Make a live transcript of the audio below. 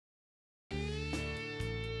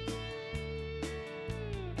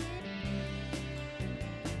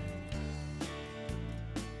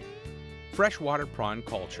Freshwater prawn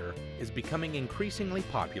culture is becoming increasingly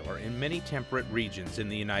popular in many temperate regions in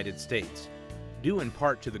the United States, due in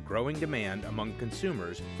part to the growing demand among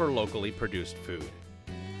consumers for locally produced food.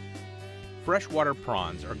 Freshwater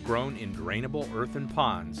prawns are grown in drainable earthen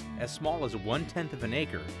ponds as small as 1/10 of an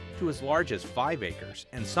acre to as large as 5 acres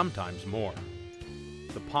and sometimes more.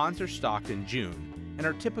 The ponds are stocked in June and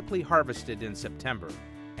are typically harvested in September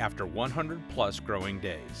after 100+ growing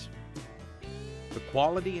days. The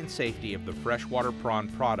quality and safety of the freshwater prawn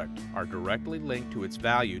product are directly linked to its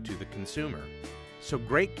value to the consumer, so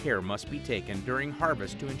great care must be taken during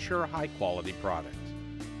harvest to ensure a high-quality product.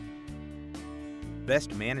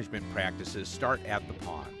 Best management practices start at the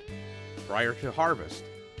pond. Prior to harvest,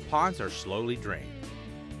 ponds are slowly drained.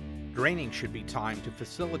 Draining should be timed to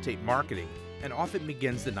facilitate marketing and often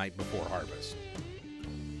begins the night before harvest.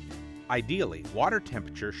 Ideally, water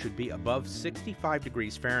temperature should be above 65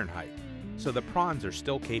 degrees Fahrenheit, so the prawns are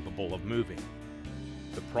still capable of moving.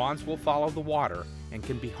 The prawns will follow the water and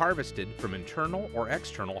can be harvested from internal or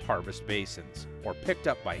external harvest basins, or picked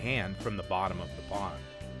up by hand from the bottom of the pond.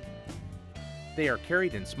 They are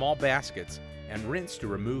carried in small baskets and rinsed to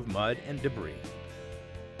remove mud and debris.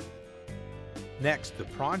 Next, the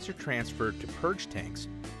prawns are transferred to purge tanks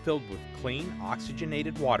filled with clean,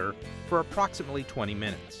 oxygenated water for approximately 20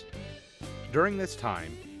 minutes. During this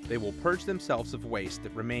time, they will purge themselves of waste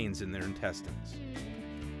that remains in their intestines.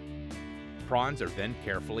 Prawns are then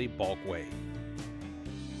carefully bulk weighed.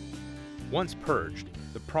 Once purged,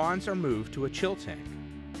 the prawns are moved to a chill tank.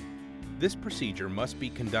 This procedure must be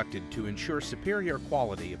conducted to ensure superior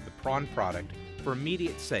quality of the prawn product for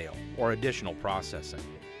immediate sale or additional processing.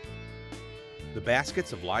 The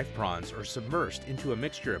baskets of live prawns are submersed into a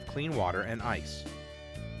mixture of clean water and ice.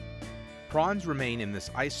 Prawns remain in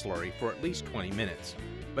this ice slurry for at least 20 minutes,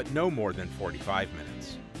 but no more than 45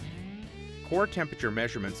 minutes. Core temperature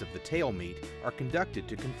measurements of the tail meat are conducted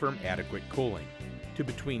to confirm adequate cooling, to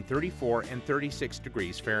between 34 and 36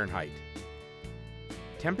 degrees Fahrenheit.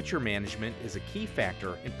 Temperature management is a key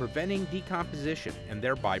factor in preventing decomposition and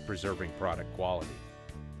thereby preserving product quality.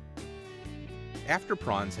 After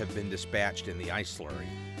prawns have been dispatched in the ice slurry,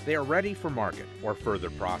 they are ready for market or further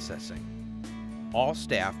processing. All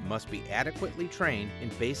staff must be adequately trained in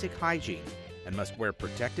basic hygiene and must wear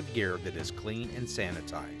protective gear that is clean and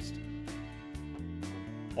sanitized.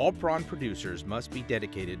 All prawn producers must be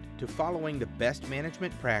dedicated to following the best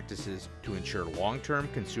management practices to ensure long-term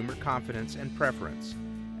consumer confidence and preference,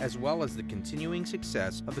 as well as the continuing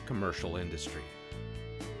success of the commercial industry.